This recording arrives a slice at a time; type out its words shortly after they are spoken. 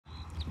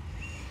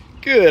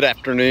Good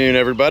afternoon,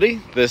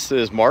 everybody. This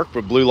is Mark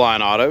with Blue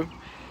Line Auto,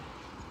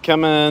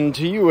 coming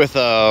to you with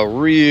a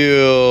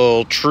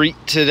real treat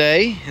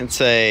today. It's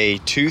a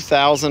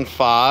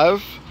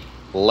 2005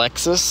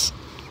 Lexus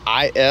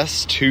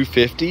IS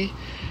 250,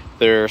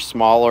 their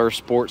smaller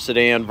sports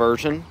sedan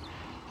version.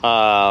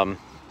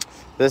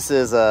 This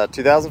is a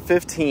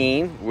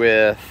 2015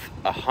 with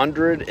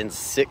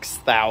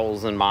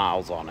 106,000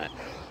 miles on it.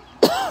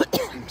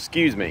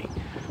 Excuse me.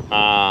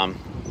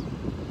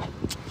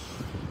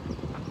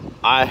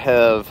 I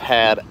have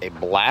had a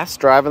blast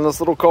driving this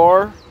little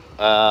car.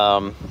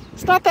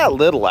 It's not that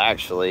little,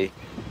 actually.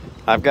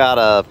 I've got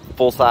a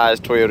full-size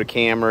Toyota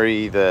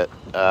Camry that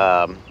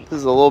this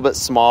is a little bit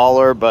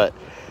smaller, but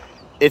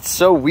it's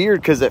so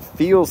weird because it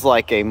feels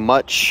like a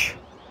much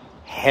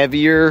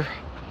heavier,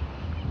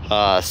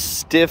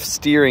 stiff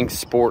steering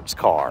sports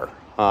car.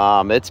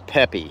 It's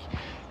peppy.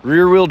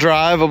 Rear-wheel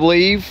drive, I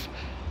believe.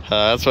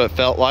 That's what it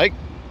felt like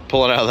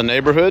pulling out of the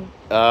neighborhood.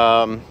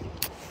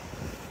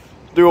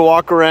 Do a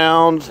walk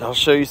around. I'll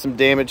show you some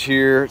damage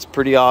here. It's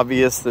pretty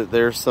obvious that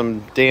there's some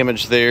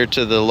damage there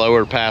to the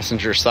lower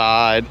passenger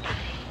side.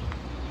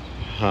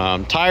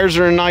 Tires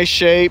are in nice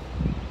shape.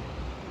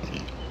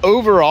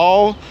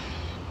 Overall,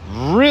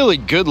 really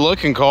good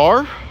looking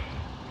car.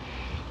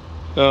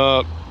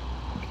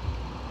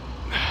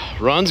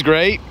 Runs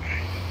great.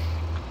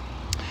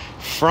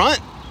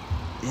 Front,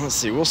 let's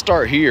see, we'll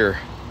start here.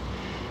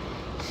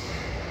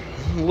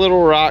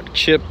 Little rock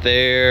chip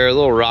there,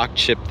 little rock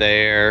chip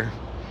there.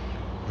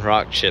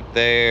 Rock chip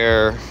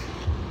there,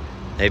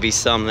 maybe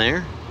some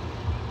there.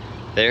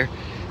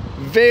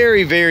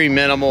 Very, very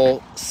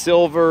minimal.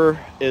 Silver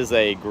is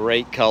a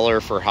great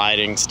color for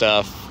hiding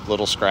stuff,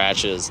 little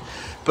scratches.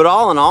 But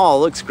all in all,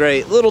 it looks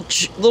great.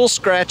 Little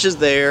scratches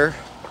there.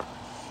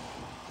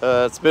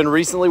 It's been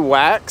recently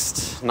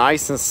waxed,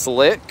 nice and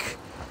slick.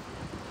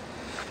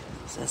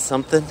 Is that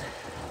something?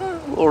 A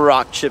little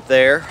rock chip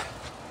there.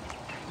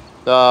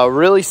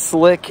 Really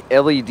slick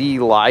LED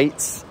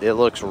lights. It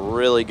looks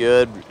really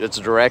good. It's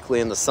directly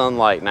in the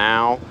sunlight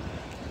now.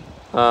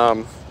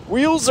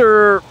 Wheels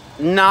are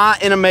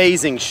not in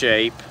amazing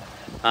shape.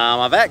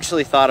 I've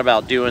actually thought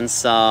about doing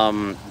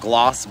some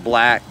gloss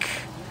black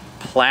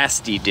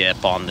plasti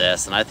dip on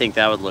this, and I think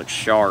that would look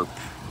sharp.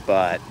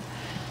 But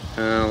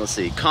let's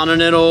see,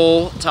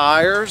 Continental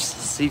tires.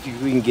 Let's see if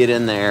we can get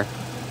in there.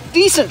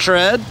 Decent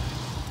tread.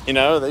 You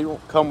know, they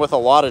won't come with a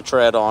lot of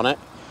tread on it.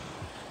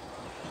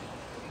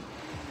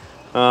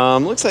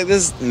 Looks like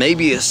this may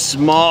be a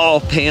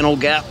small panel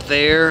gap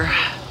there.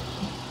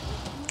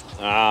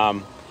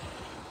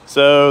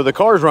 So the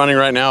car's running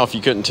right now, if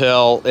you couldn't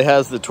tell. It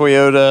has the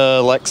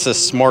Toyota Lexus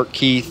Smart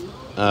Key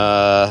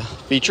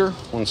feature.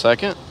 One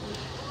second.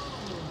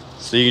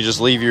 So you can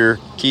just leave your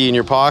key in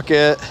your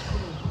pocket.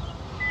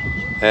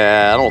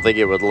 I don't think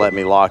it would let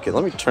me lock it.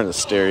 Let me turn the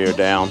stereo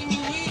down.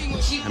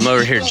 I'm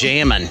over here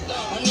jamming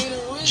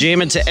to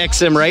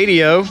XM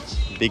radio.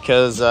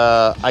 Because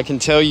I can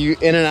tell you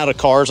in and out of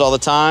cars all the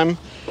time.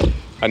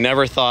 I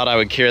never thought I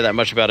would care that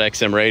much about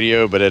XM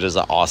radio, but it is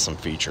an awesome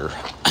feature.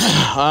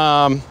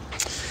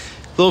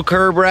 Little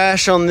curb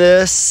rash on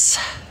this.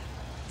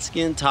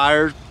 Skin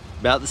tire,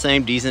 about the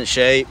same, decent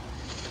shape.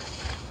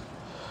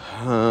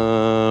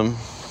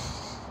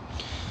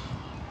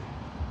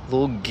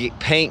 Little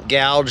paint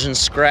gouge and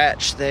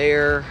scratch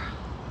there.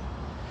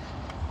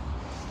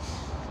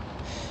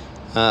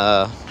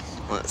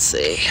 Let's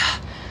see.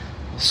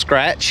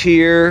 Scratch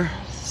here,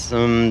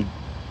 some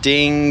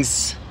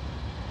dings,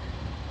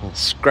 little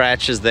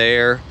scratches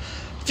there,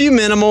 a few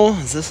minimal.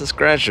 Is this a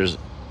scratch or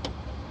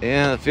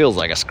yeah, it feels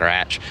like a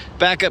scratch.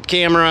 Backup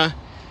camera,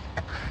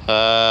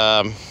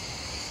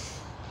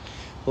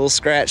 little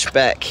scratch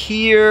back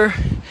here,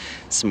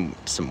 some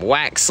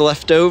wax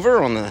left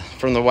over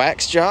from the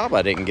wax job.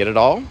 I didn't get it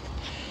all.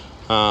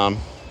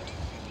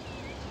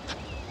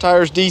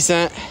 Tires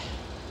decent,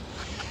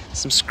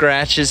 some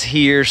scratches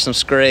here, some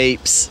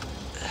scrapes.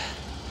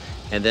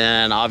 And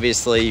then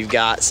obviously you've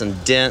got some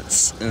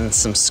dents and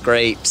some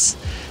scrapes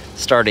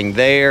starting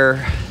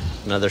there.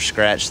 Another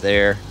scratch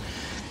there.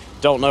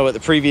 Don't know what the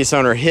previous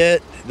owner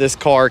hit. This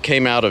car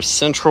came out of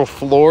Central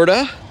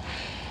Florida.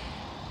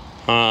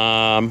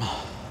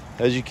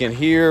 As you can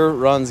hear,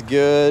 runs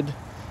good.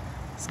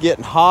 It's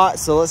getting hot,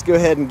 so let's go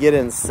ahead and get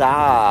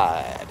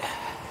inside.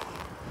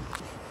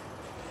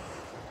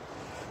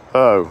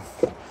 Oh.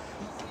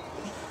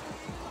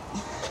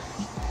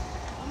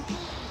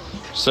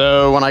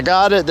 So when I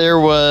got it, there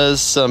was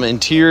some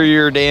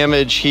interior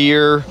damage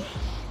here.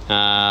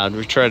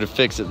 We tried to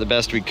fix it the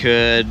best we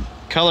could.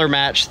 Color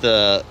match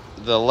the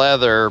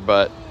leather,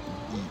 but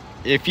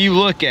if you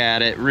look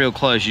at it real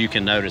close, you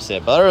can notice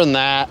it. But other than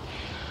that,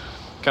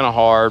 kind of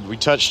hard. We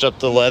touched up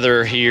the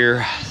leather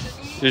here.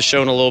 Just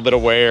showing a little bit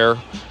of wear.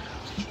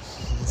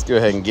 Let's go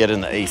ahead and get in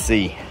the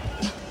AC.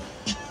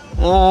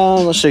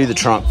 Let's show you the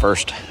trunk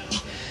first.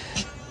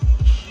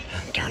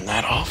 Turn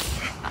that off.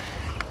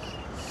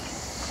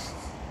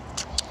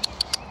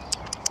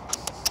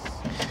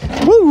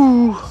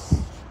 Woo!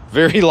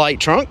 Very light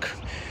trunk.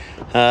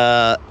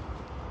 For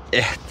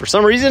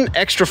some reason,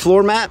 extra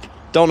floor mat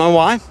Don't know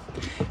why,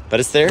 but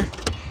it's there.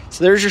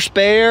 So there's your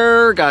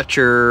spare. Got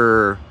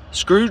your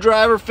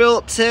screwdriver,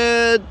 Phillips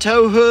head,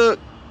 tow hook,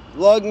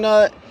 lug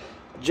nut,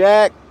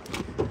 jack,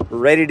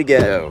 ready to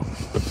go.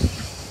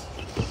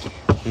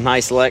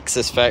 Nice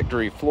Lexus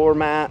factory floor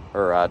mat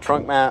or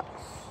trunk mat.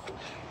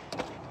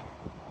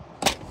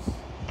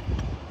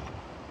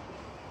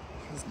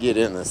 Let's get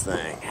in this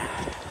thing.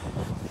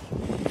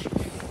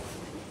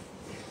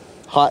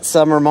 Hot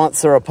summer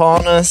months are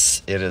upon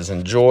us. It is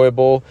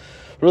enjoyable.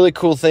 Really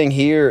cool thing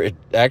here, it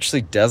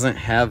actually doesn't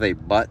have a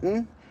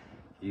button.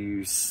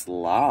 You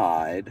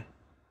slide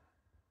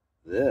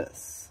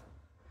this.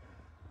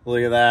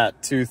 Look at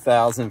that,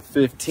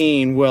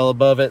 2015, well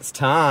above its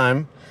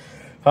time.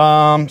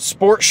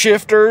 Sport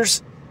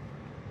shifters.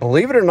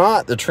 Believe it or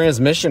not, the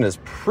transmission is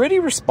pretty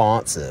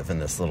responsive in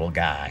this little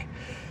guy.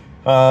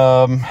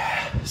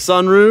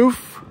 Sunroof.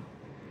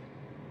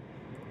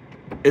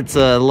 It's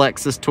a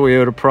Lexus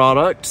Toyota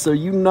product, so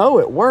you know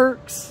it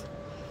works.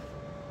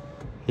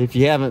 If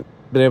you haven't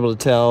been able to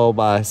tell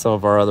by some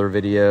of our other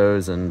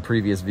videos and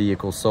previous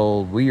vehicles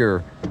sold, we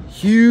are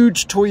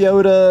huge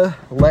Toyota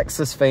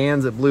Lexus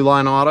fans at Blue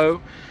Line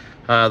Auto.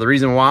 The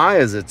reason why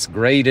is it's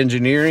great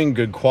engineering,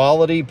 good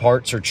quality,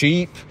 parts are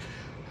cheap,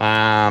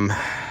 and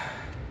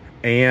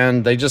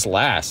they just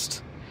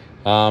last.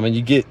 And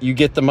you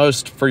get the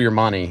most for your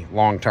money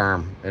long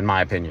term, in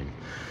my opinion.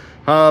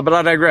 But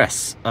I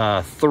digress.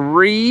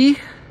 3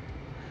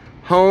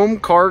 home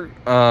car,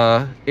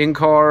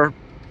 in-car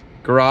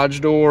garage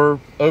door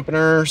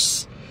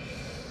openers,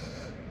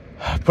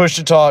 push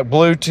to talk,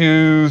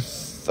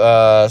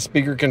 Bluetooth,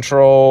 speaker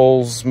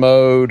controls,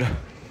 mode,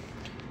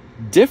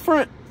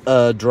 different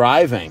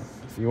driving.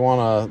 If you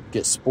want to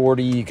get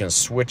sporty, you can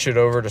switch it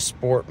over to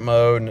sport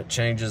mode and it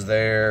changes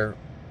there.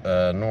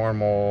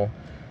 Normal,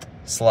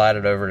 slide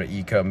it over to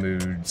eco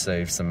mode,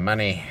 save some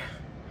money.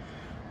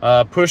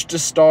 Push to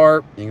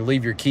start. You can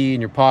leave your key in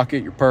your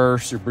pocket, your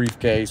purse, your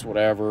briefcase,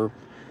 whatever.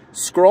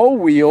 Scroll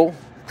wheel,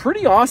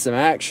 pretty awesome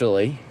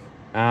actually.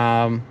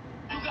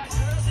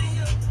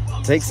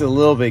 Takes a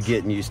little bit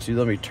getting used to.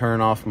 Let me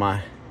turn off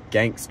my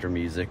gangster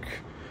music.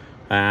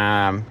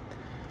 You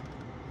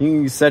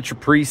can set your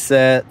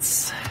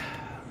presets.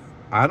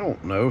 I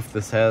don't know if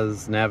this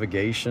has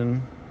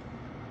navigation.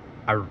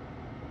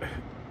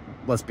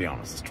 Let's be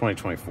honest, it's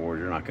 2024.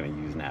 You're not going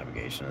to use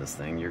navigation of this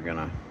thing. You're going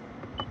to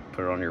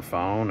put it on your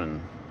phone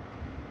and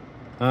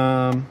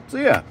so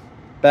yeah,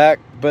 back.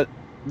 But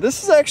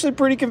this is actually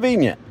pretty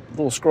convenient.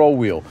 Little scroll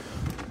wheel.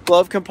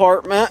 Glove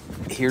compartment.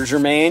 Here's your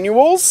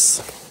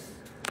manuals.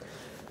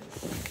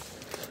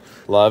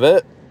 Love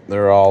it.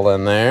 They're all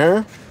in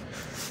there.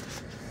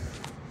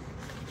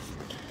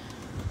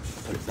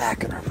 Put it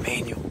back in our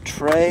manual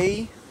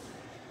tray.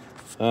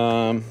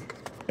 I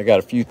got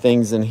a few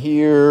things in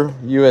here.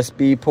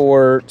 USB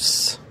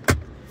ports.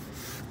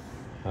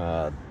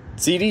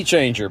 CD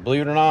changer,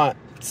 believe it or not.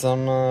 A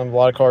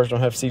lot of cars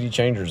don't have CD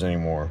changers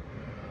anymore.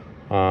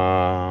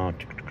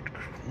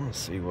 Let's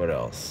see what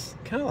else.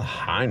 Kind of the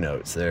high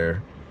notes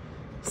there.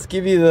 Let's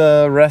give you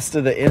the rest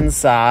of the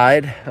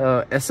inside.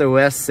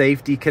 SOS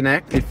Safety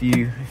Connect if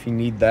you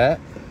need that.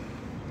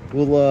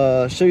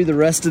 We'll show you the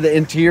rest of the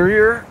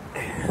interior.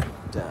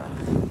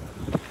 And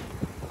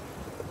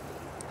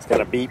it's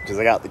got a beep because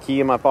I got the key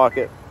in my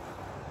pocket.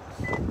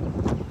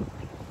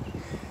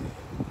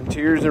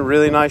 Interior's in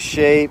really nice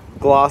shape.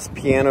 Gloss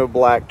piano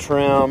black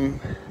trim.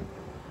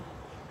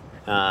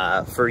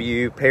 For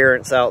you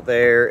parents out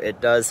there,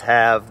 it does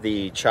have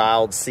the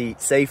child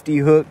seat safety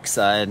hooks.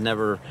 I had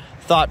never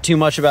thought too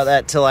much about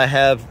that till I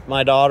have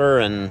my daughter,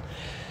 and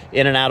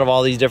in and out of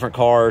all these different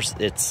cars,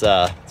 it's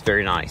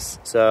very nice.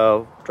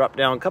 So drop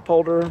down cup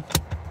holder,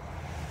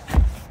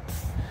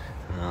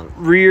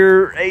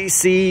 rear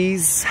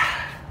ACs,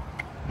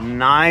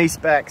 nice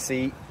back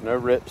seat, no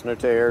rips, no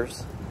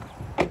tears.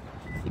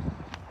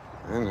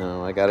 I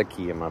know, I got a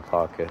key in my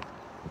pocket.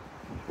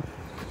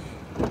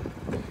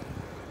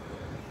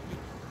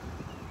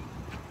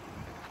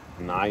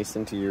 Nice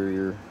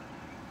interior.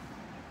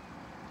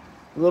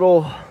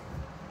 Little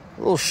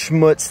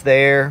schmutz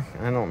there.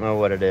 I don't know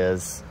what it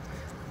is.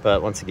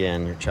 But once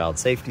again, your child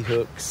safety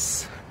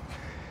hooks.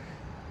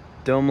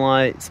 Dome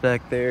lights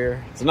back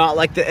there. It's not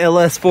like the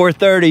LS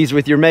 430s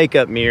with your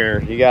makeup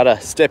mirror. You gotta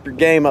step your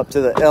game up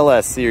to the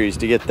LS series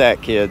to get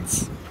that,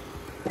 kids.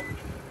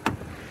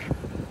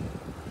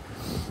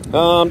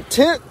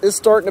 Tint is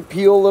starting to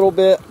peel a little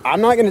bit.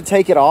 I'm not going to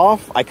take it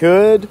off. I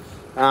could.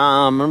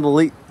 I'm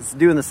going to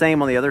doing the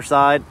same on the other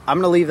side. I'm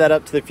going to leave that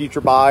up to the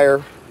future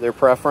buyer, their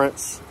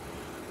preference.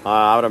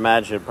 I would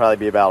imagine it'd probably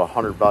be about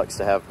 $100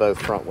 to have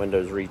both front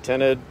windows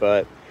retinted,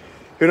 but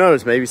who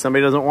knows? Maybe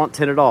somebody doesn't want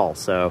tint at all,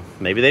 so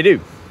maybe they do.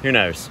 Who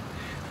knows?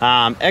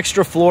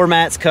 Extra floor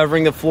mats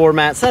covering the floor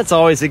mats. That's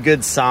always a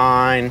good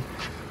sign.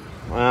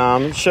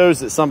 It shows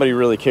that somebody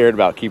really cared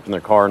about keeping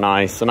their car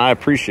nice, and I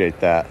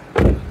appreciate that.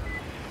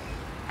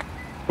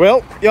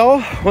 Well,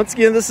 y'all, once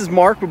again, this is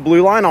Mark with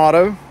Blue Line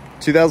Auto,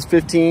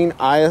 2015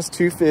 IS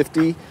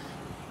 250.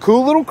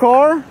 Cool little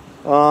car,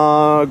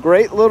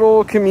 great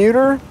little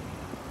commuter,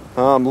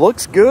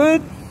 looks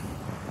good.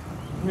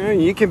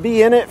 You can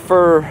be in it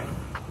for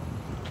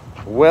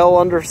well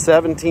under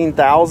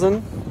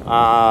 17,000.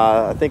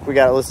 I think we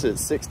got it listed at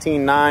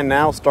 16.9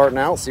 now, starting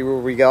out. See where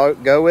we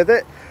go with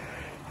it.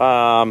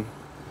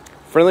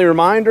 Friendly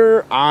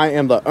reminder, I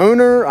am the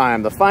owner, I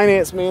am the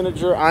finance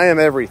manager, I am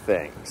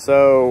everything.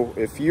 So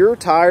if you're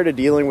tired of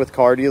dealing with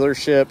car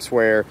dealerships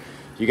where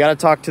you got to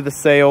talk to the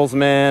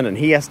salesman and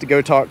he has to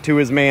go talk to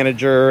his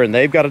manager and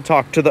they've got to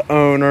talk to the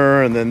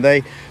owner and then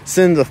they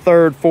send the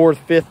third, fourth,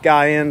 fifth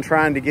guy in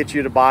trying to get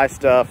you to buy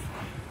stuff,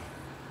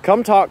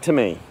 come talk to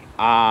me.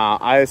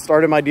 I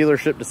started my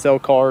dealership to sell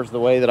cars the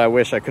way that I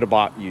wish I could have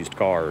bought used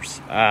cars.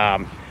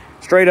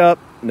 Straight up,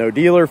 no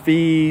dealer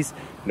fees,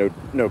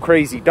 no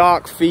crazy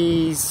doc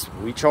fees.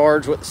 We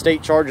charge what the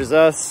state charges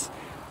us.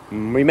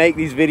 We make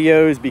these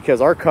videos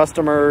because our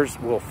customers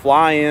will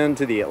fly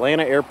into the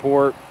Atlanta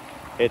airport.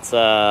 It's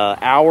an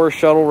hour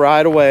shuttle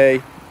ride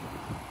away,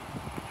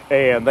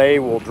 and they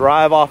will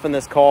drive off in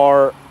this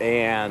car,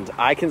 and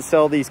I can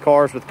sell these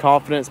cars with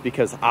confidence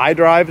because I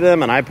drive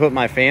them and I put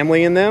my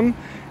family in them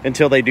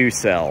until they do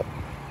sell.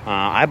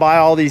 I buy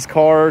all these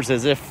cars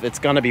as if it's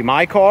going to be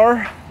my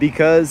car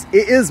because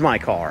it is my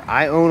car.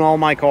 I own all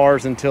my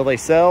cars until they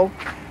sell.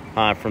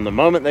 From the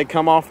moment they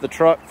come off the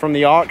truck from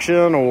the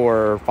auction,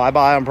 or if I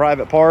buy on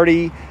private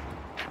party,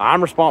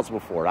 I'm responsible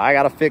for it. I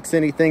got to fix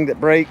anything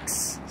that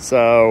breaks.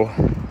 So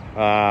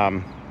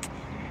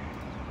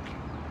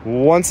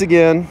once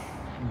again,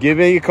 give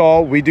me a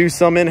call. We do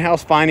some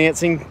in-house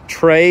financing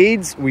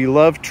trades. We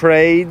love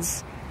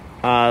trades.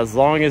 As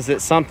long as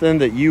it's something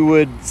that you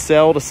would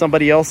sell to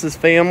somebody else's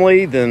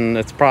family, then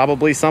it's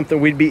probably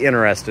something we'd be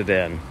interested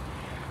in.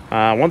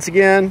 Once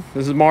again,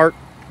 this is Mark.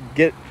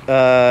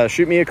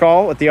 Shoot me a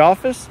call at the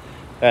office.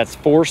 That's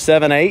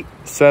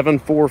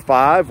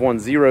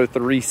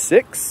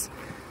 478-745-1036.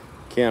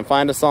 You can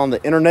find us on the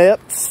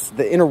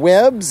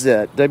interwebs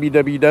at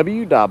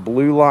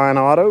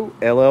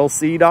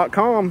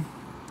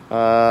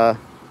www.bluelineautollc.com.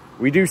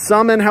 We do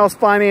some in-house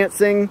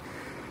financing.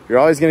 You're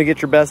always going to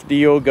get your best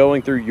deal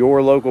going through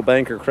your local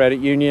bank or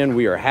credit union.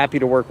 We are happy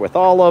to work with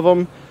all of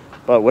them,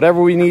 but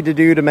whatever we need to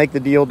do to make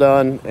the deal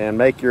done and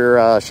make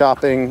your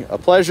shopping a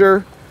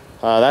pleasure,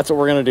 that's what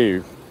we're going to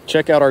do.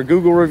 Check out our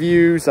Google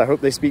reviews. I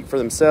hope they speak for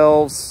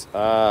themselves,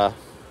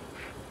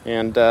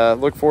 and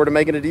look forward to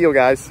making a deal,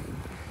 guys.